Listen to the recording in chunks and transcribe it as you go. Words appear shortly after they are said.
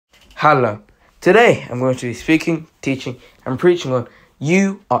Hello. Today I'm going to be speaking, teaching, and preaching on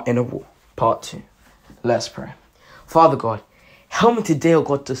You Are in a War, Part 2. Let's pray. Father God, help me today, O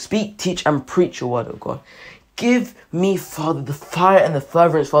God, to speak, teach, and preach your word, O God. Give me, Father, the fire and the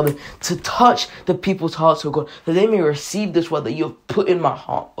fervence, Father, to touch the people's hearts, O God, that they may receive this word that you have put in my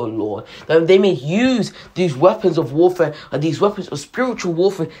heart, O Lord. That they may use these weapons of warfare, these weapons of spiritual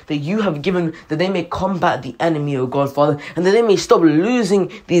warfare that you have given, that they may combat the enemy, O God, Father, and that they may stop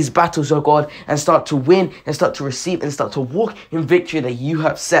losing these battles, O God, and start to win, and start to receive, and start to walk in victory that you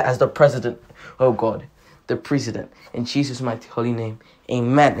have set as the president, O God, the president. In Jesus' mighty holy name,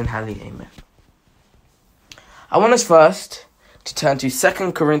 amen and hallelujah, amen. I want us first to turn to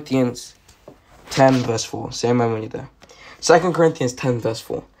 2 Corinthians 10 verse 4. Say amen when you're there. 2 Corinthians 10 verse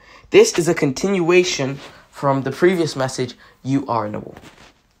 4. This is a continuation from the previous message, You Are in a War.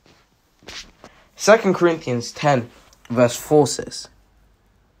 2 Corinthians 10 verse 4 says,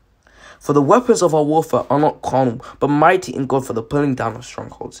 For the weapons of our warfare are not carnal, but mighty in God for the pulling down of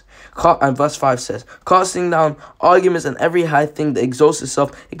strongholds. And verse 5 says, Casting down arguments and every high thing that exalts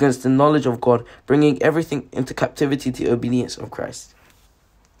itself against the knowledge of God, bringing everything into captivity to the obedience of Christ.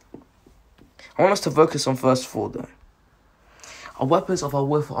 I want us to focus on verse 4 though. Our weapons of our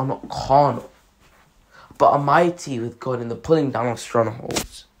warfare are not carnal, but are mighty with God in the pulling down of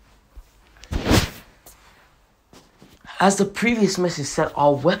strongholds. As the previous message said,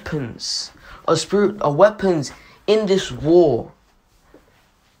 our weapons, our weapons in this war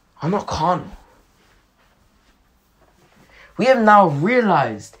are not carnal. We have now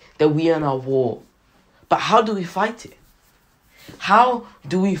realized that we are in a war. But how do we fight it? How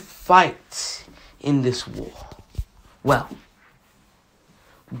do we fight in this war? Well,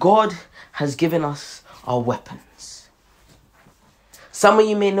 God has given us our weapons. Some of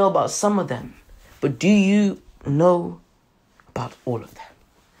you may know about some of them, but do you know about all of them?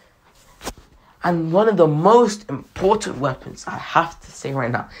 And one of the most important weapons, I have to say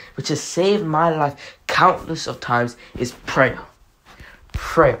right now, which has saved my life countless of times, is prayer.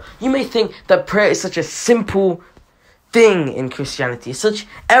 Prayer. You may think that prayer is such a simple thing in Christianity.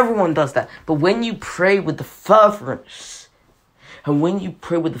 Everyone does that. But when you pray with the fervence, and when you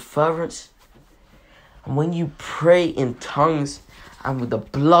pray in tongues and with the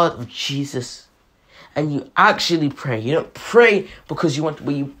blood of Jesus, and you actually pray. You don't pray because you want to,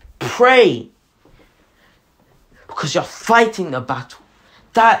 but you pray because you're fighting a battle.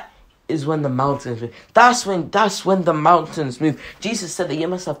 That is when the mountains move. That's when the mountains move. Jesus said that you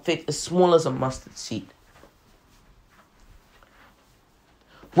must have faith as small as a mustard seed.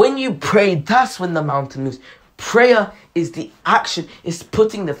 When you pray, that's when the mountain moves. Prayer is the action, is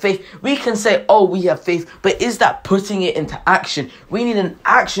putting the faith. We can say, oh, we have faith, but is that putting it into action? We need an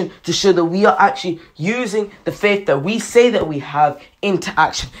action to show that we are actually using the faith that we say that we have into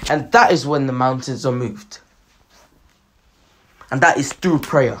action. And that is when the mountains are moved. And that is through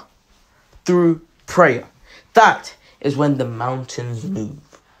prayer. Through prayer. That is when the mountains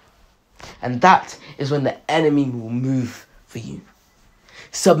move. And that is when the enemy will move for you.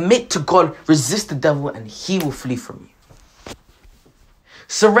 Submit to God, resist the devil, and he will flee from you.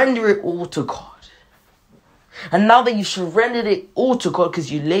 Surrender it all to God. And now that you surrendered it all to God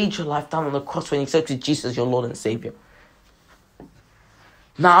because you laid your life down on the cross when you accepted Jesus as your Lord and Savior,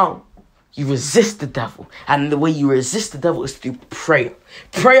 now you resist the devil. And the way you resist the devil is through prayer.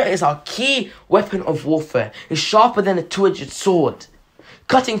 Prayer is our key weapon of warfare. It's sharper than a two-edged sword,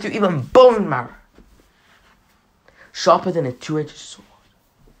 cutting through even bone marrow. Sharper than a two-edged sword.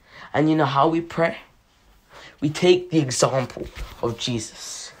 And you know how we pray? We take the example of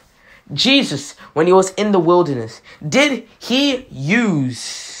Jesus. Jesus, when he was in the wilderness, did he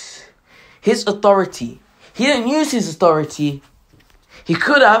use his authority? He didn't use his authority. He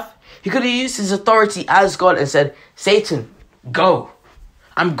could have used his authority as God and said, Satan, go.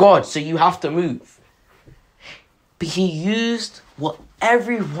 I'm God, so you have to move. But he used what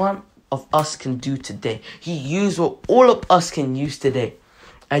every one of us can do today. He used what all of us can use today.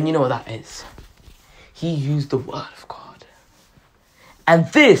 And you know what that is? He used the word of God.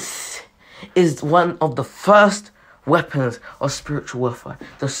 And this is one of the first weapons of spiritual warfare.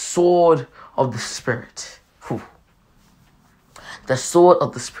 The sword of the Spirit. The sword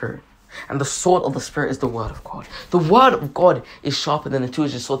of the Spirit. And the sword of the Spirit is the word of God. The word of God is sharper than a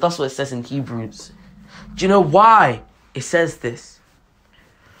two-edged sword. That's what it says in Hebrews. Do you know why it says this?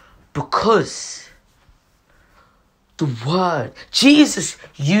 Because the word. Jesus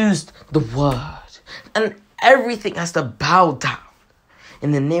used the word. And everything has to bow down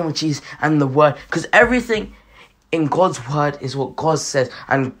in the name of Jesus and the word. Because everything in God's word is what God says,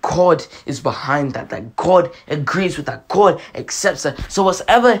 and God is behind that God agrees with that, God accepts that. So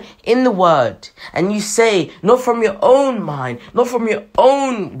whatever in the word, and you say, not from your own mind, not from your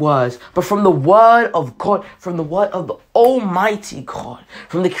own words, but from the word of God, from the word of the Almighty God,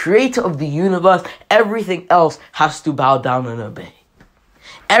 from the creator of the universe, everything else has to bow down and obey.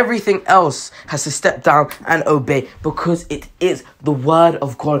 Everything else has to step down and obey, because it is the word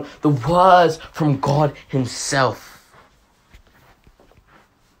of God, the words from God himself.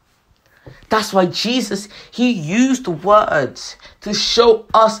 That's why Jesus, he used the words to show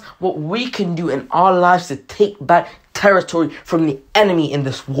us what we can do in our lives to take back territory from the enemy in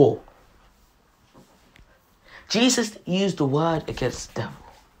this war. Jesus used the word against the devil.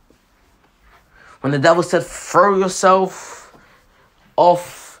 When the devil said, throw yourself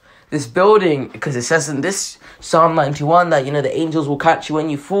off this building, because it says in this Psalm 91 that, the angels will catch you when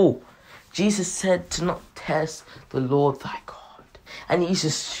you fall. Jesus said to not test the Lord thy God. And he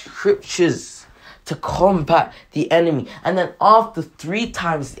uses scriptures to combat the enemy. And then after 3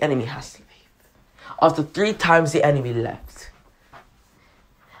 times, the enemy has to leave. After 3 times, the enemy left.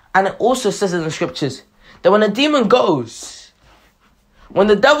 And it also says in the scriptures that when a demon goes, when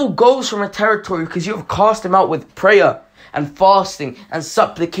the devil goes from a territory because you have cast him out with prayer and fasting and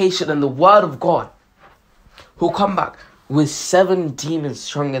supplication and the word of God, who'll come back with 7 demons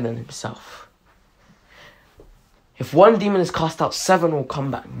stronger than himself. If 1 demon is cast out, 7 will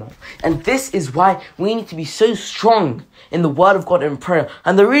come back more. And this is why we need to be so strong in the word of God and prayer.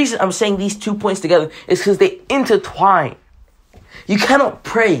 And the reason I'm saying these 2 points together is because they intertwine. You cannot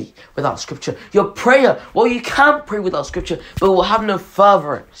pray without scripture. Your prayer, you can pray without scripture, but it will have no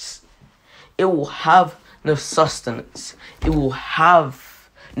furtherance. It will have no sustenance. It will have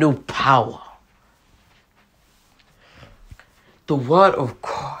no power. The word of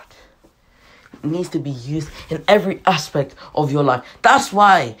God needs to be used in every aspect of your life. That's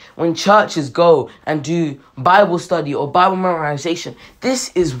why when churches go and do Bible study or Bible memorization,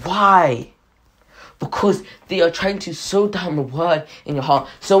 this is why. Because they are trying to sow down the word in your heart.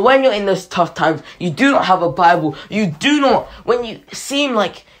 So when you're in those tough times, you do not have a Bible. When you seem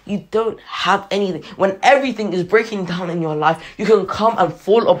like you don't have anything, when everything is breaking down in your life, you can come and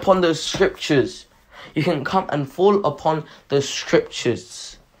fall upon those scriptures. You can come and fall upon the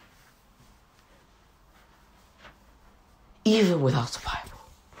scriptures. Even without a Bible.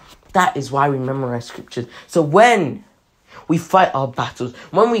 That is why we memorize scriptures. So when we fight our battles,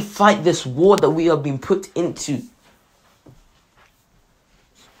 when we fight this war that we have been put into,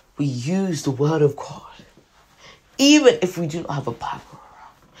 we use the word of God. Even if we do not have a Bible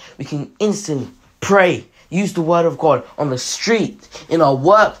around, we can instantly pray, use the word of God on the street, in our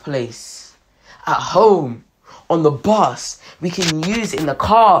workplace, at home, on the bus. We can use it in the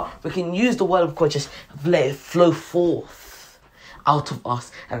car. We can use the word of God, just let it flow forth out of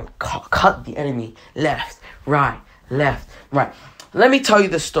us and cut the enemy left, right. Let me tell you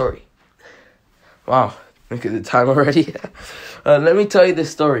the story. Wow, look at the time already. Let me tell you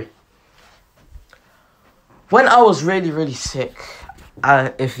this story. When I was really, really sick,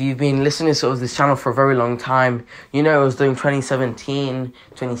 if you've been listening to this channel for a very long time, it was during 2017,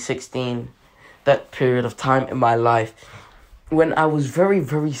 2016, that period of time in my life, when I was very,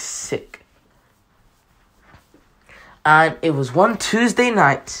 very sick. And it was one Tuesday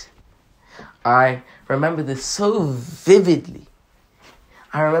night. I remember this so vividly.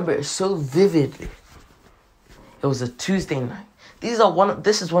 It was a Tuesday night.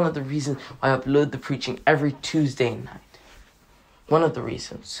 This is one of the reasons why I upload the preaching every Tuesday night. One of the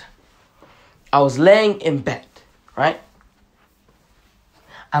reasons. I was laying in bed, right?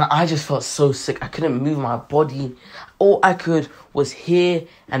 And I just felt so sick. I couldn't move my body. All I could was hear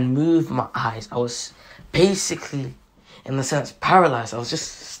and move my eyes. I was basically, in the sense, paralyzed. I was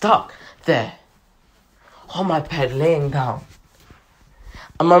just stuck there on my bed, laying down.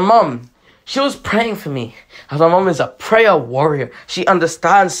 And my mum, she was praying for me. And my mum is a prayer warrior. She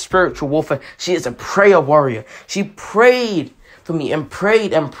understands spiritual warfare. She is a prayer warrior. She prayed for me and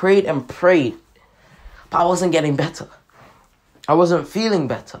prayed and prayed and prayed. But I wasn't getting better. I wasn't feeling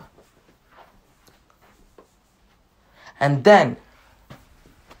better. And then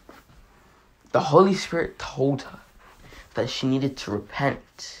the Holy Spirit told her that she needed to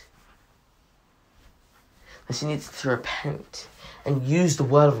repent. That she needed to repent and use the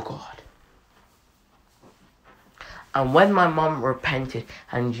word of God. And when my mom repented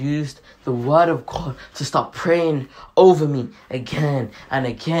and used the word of God to start praying over me again and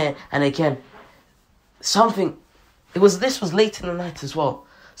again and again, this was late in the night as well.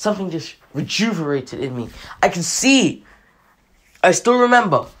 Something just rejuvenated in me. I still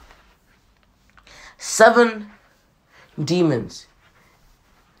remember, 7 demons.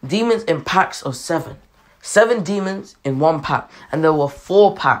 Demons in packs of 7. 7 demons in one pack. And there were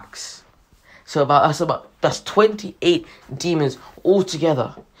 4 packs. So that's 28 demons all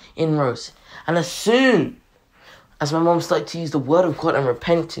together in rows. And as soon as my mom started to use the word of God and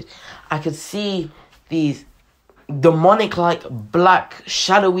repented, I could see these demonic-like black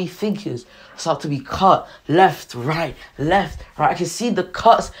shadowy figures start to be cut left, right. I could see the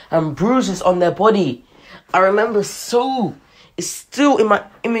cuts and bruises on their body. I remember it's still in my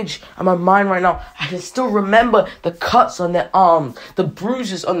image and my mind right now. I can still remember the cuts on their arms, the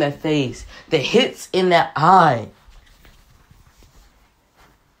bruises on their face, the hits in their eye.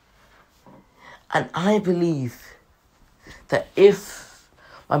 And I believe that if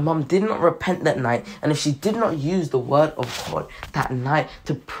my mom did not repent that night, and if she did not use the word of God that night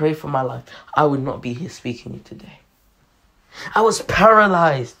to pray for my life, I would not be here speaking to you today. I was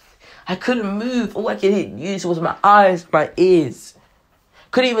paralyzed. I couldn't move. All I could use was my eyes, my ears.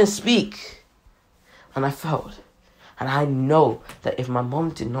 Couldn't even speak. And I felt, and I know that if my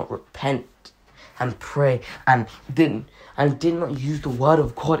mom did not repent and pray and did not use the word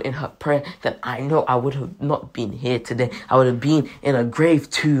of God in her prayer, then I know I would have not been here today. I would have been in a grave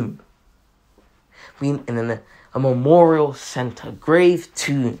tomb. Been in a memorial center, a grave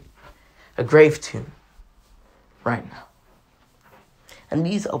tomb right now. And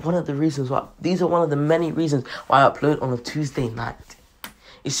these are one of the many reasons why I upload on a Tuesday night.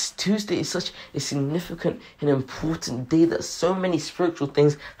 Tuesday is such a significant and important day that so many spiritual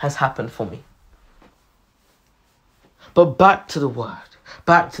things has happened for me. But back to the word,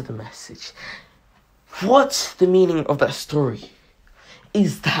 back to the message. What's the meaning of that story?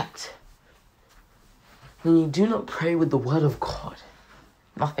 Is that when you do not pray with the word of God,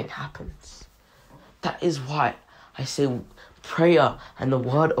 nothing happens. That is why I say prayer and the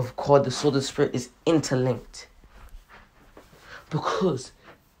word of God, the sword of the Spirit, is interlinked. Because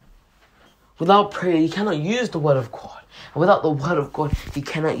without prayer, you cannot use the word of God. And without the word of God, you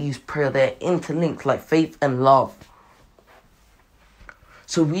cannot use prayer. They are interlinked like faith and love.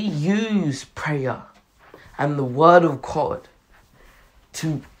 So we use prayer and the word of God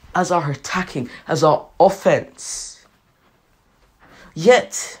as our attacking, as our offense.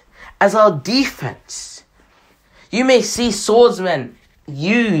 Yet, as our defense. You may see swordsmen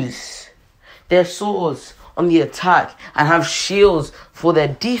use their swords on the attack and have shields for their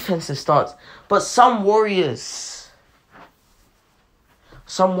defensive stance. But some warriors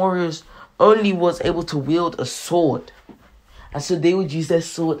only was able to wield a sword. And so they would use their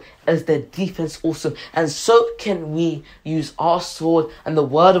sword as their defense also. And so can we use our sword and the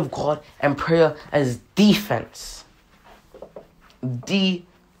word of God and prayer as defense.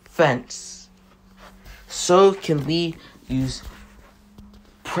 Defense. So can we use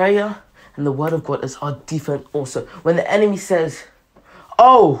prayer and the word of God as our defense also. When the enemy says,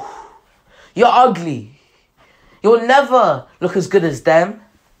 "Oh, you're ugly. You'll never look as good as them,"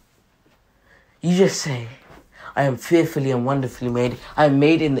 you just say, "I am fearfully and wonderfully made. I am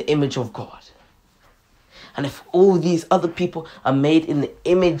made in the image of God." And if all these other people are made in the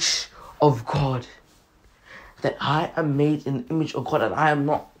image of God, then I am made in the image of God and I am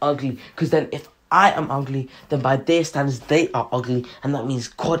not ugly. Because then if I am ugly, then by their standards, they are ugly. And that means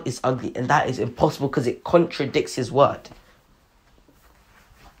God is ugly. And that is impossible because it contradicts his word.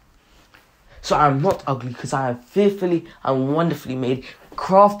 So I am not ugly because I am fearfully and wonderfully made,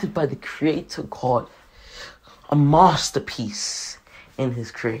 crafted by the Creator God. A masterpiece in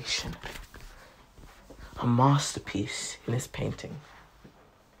his creation. A masterpiece in his painting.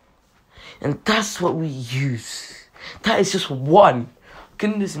 And that's what we use. That is just one.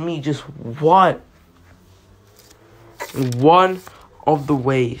 Goodness me, just one. One of the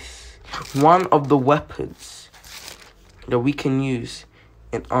ways. One of the weapons that we can use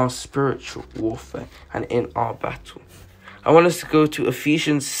in our spiritual warfare and in our battle. I want us to go to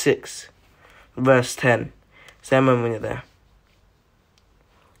Ephesians 6, verse 10. Say amen when you're there.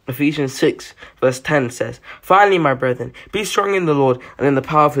 Ephesians 6, verse 10 says, "Finally, my brethren, be strong in the Lord and in the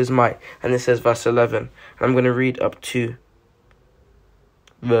power of his might." And it says verse 11. And I'm going to read up to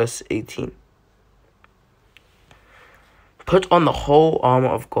verse 18. "Put on the whole armor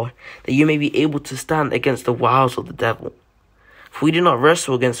of God, that you may be able to stand against the wiles of the devil. For we do not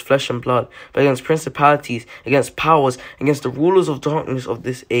wrestle against flesh and blood, but against principalities, against powers, against the rulers of darkness of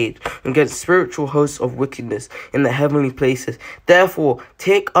this age, against spiritual hosts of wickedness in the heavenly places. Therefore,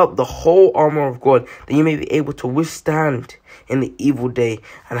 take up the whole armor of God, that you may be able to withstand in the evil day,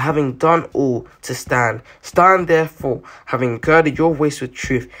 and having done all to stand. Stand therefore, having girded your waist with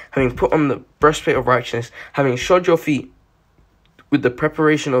truth, having put on the breastplate of righteousness, having shod your feet with the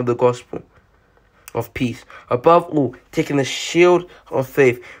preparation of the gospel of peace. Above all, taking the shield of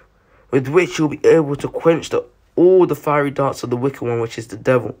faith, with which you'll be able to quench all the fiery darts of the wicked one, which is the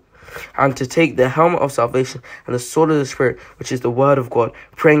devil. And to take the helmet of salvation and the sword of the Spirit, which is the word of God,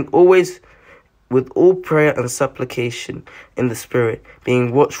 praying always with all prayer and supplication in the Spirit,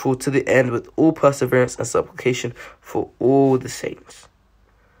 being watchful to the end with all perseverance and supplication for all the saints.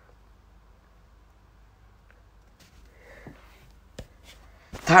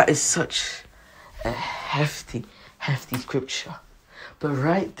 That is such a hefty scripture. But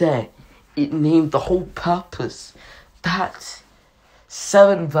right there, it named the whole purpose. That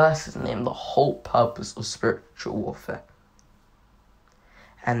 7 verses name the whole purpose of spiritual warfare.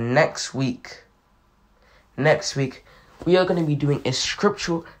 And next week, we are going to be doing a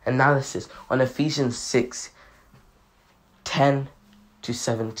scriptural analysis on Ephesians 6, 10 to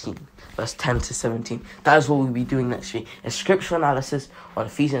 17. Verse 10 to 17. That is what we'll be doing next week. A scriptural analysis on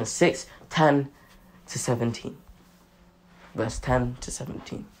Ephesians 6, 10 to 17. Verse 10 to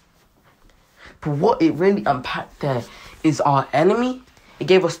 17. But what it really unpacked there is our enemy. It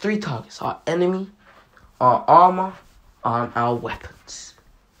gave us 3 targets. Our enemy, our armor, and our weapons.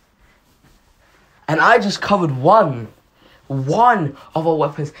 And I just covered one of our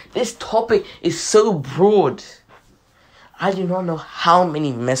weapons. This topic is so broad. I do not know how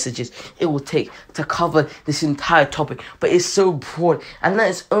many messages it will take to cover this entire topic, but it's so broad, and that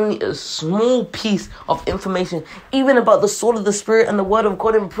is only a small piece of information, even about the sword of the Spirit and the word of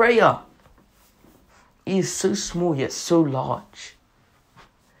God in prayer. It is so small yet so large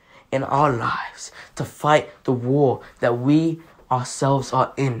in our lives to fight the war that we ourselves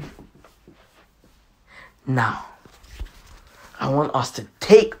are in. Now, I want us to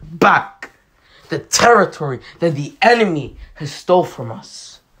take back the territory that the enemy has stole from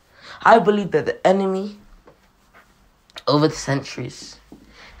us. I believe that the enemy, over the centuries,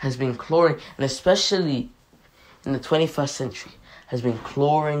 has been clawing, and especially in the 21st century, has been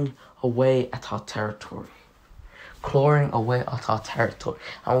clawing away at our territory.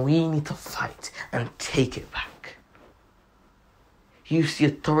 And we need to fight and take it back. Use the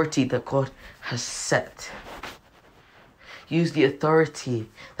authority that God has set. Use the authority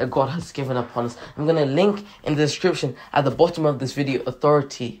that God has given upon us. I'm going to link in the description at the bottom of this video,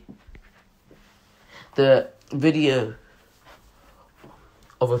 authority. The video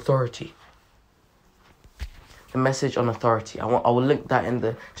of authority. The message on authority. I will link that in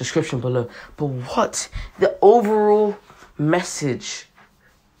the description below. But what the overall message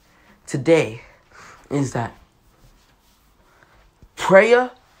today is that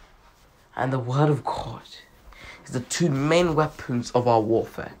prayer and the word of God is the 2 main weapons of our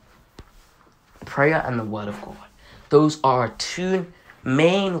warfare. Prayer and the word of God. Those are our 2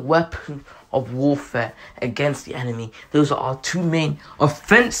 main weapons of warfare against the enemy. Those are our 2 main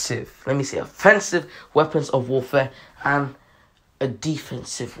offensive weapons of warfare, and a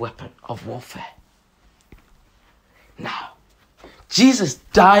defensive weapon of warfare. Now, Jesus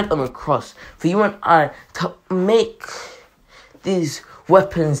died on the cross for you and I to make these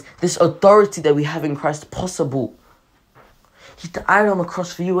weapons, this authority that we have in Christ, possible. He died on the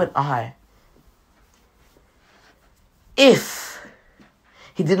cross for you and I. If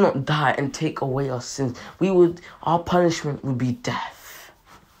He did not die and take away our sins, our punishment would be death.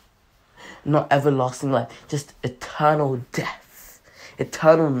 Not everlasting life, just eternal death.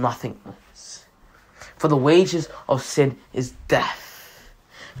 Eternal nothingness. For the wages of sin is death.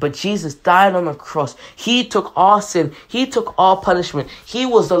 But Jesus died on the cross. He took our sin. He took our punishment. He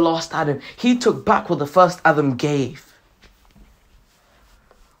was the last Adam. He took back what the first Adam gave.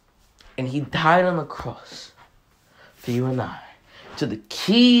 And He died on the cross for you and I. To the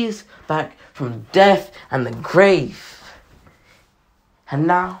keys back from death and the grave. And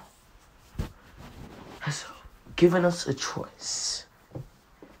now has given us a choice.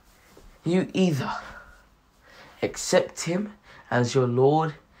 You either accept Him as your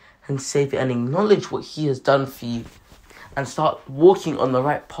Lord and Savior and acknowledge what He has done for you and start walking on the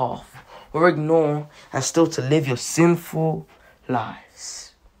right path, or ignore and still to live your sinful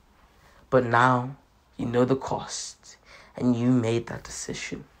lives. But now you know the cost. And you made that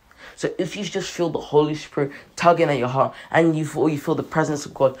decision. So if you just feel the Holy Spirit tugging at your heart, and you feel the presence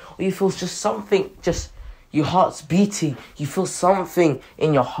of God, or you feel just something, just your heart's beating, you feel something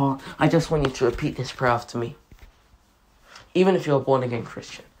in your heart, I just want you to repeat this prayer after me. Even if you're a born-again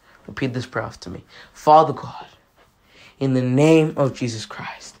Christian, repeat this prayer after me. Father God, in the name of Jesus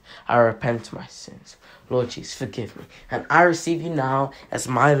Christ, I repent of my sins. Lord Jesus, forgive me. And I receive you now as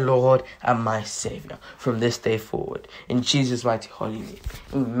my Lord and my Savior from this day forward. In Jesus' mighty holy name.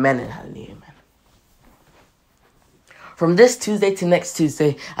 Amen and hallelujah. Amen. from this Tuesday to next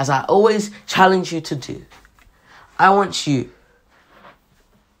Tuesday, as I always challenge you to do, I want you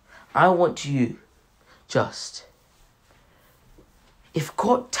just, if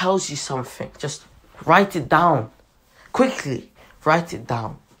God tells you something, just write it down. Quickly, write it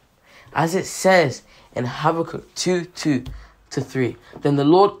down. As it says in Habakkuk 2:2-3, then the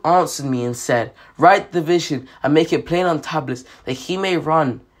Lord answered me and said, write the vision and make it plain on tablets, that he may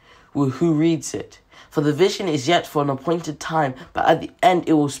run who reads it. For the vision is yet for an appointed time, but at the end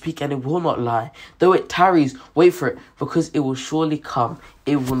it will speak and it will not lie. Though it tarries, wait for it, because it will surely come.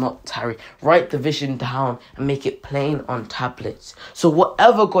 It will not tarry. Write the vision down and make it plain on tablets. So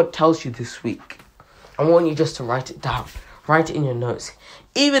whatever God tells you this week, I want you just to write it down. Write it in your notes.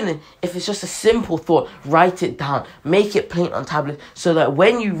 Even if it's just a simple thought, write it down. Make it plain on tablets so that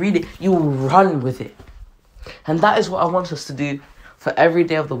when you read it, you will run with it. And that is what I want us to do for every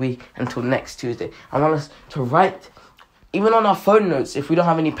day of the week until next Tuesday. I want us to write, even on our phone notes, if we don't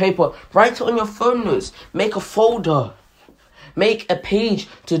have any paper, write it on your phone notes. Make a folder. Make a page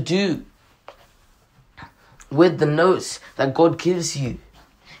to do with the notes that God gives you.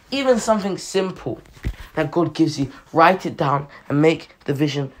 Even something simple that God gives you, write it down and make the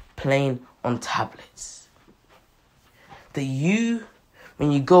vision plain on tablets. That you,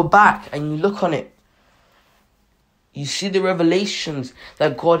 when you go back and you look on it, you see the revelations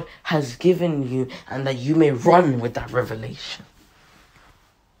that God has given you and that you may run with that revelation.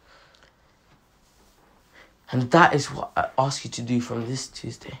 And that is what I ask you to do from this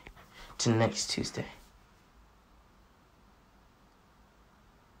Tuesday to next Tuesday.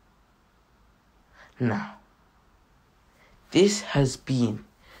 Now, this has been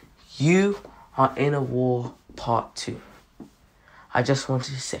You Are in a War Part 2. I just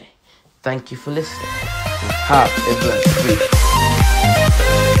wanted to say thank you for listening. Have a blessed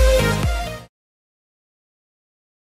week.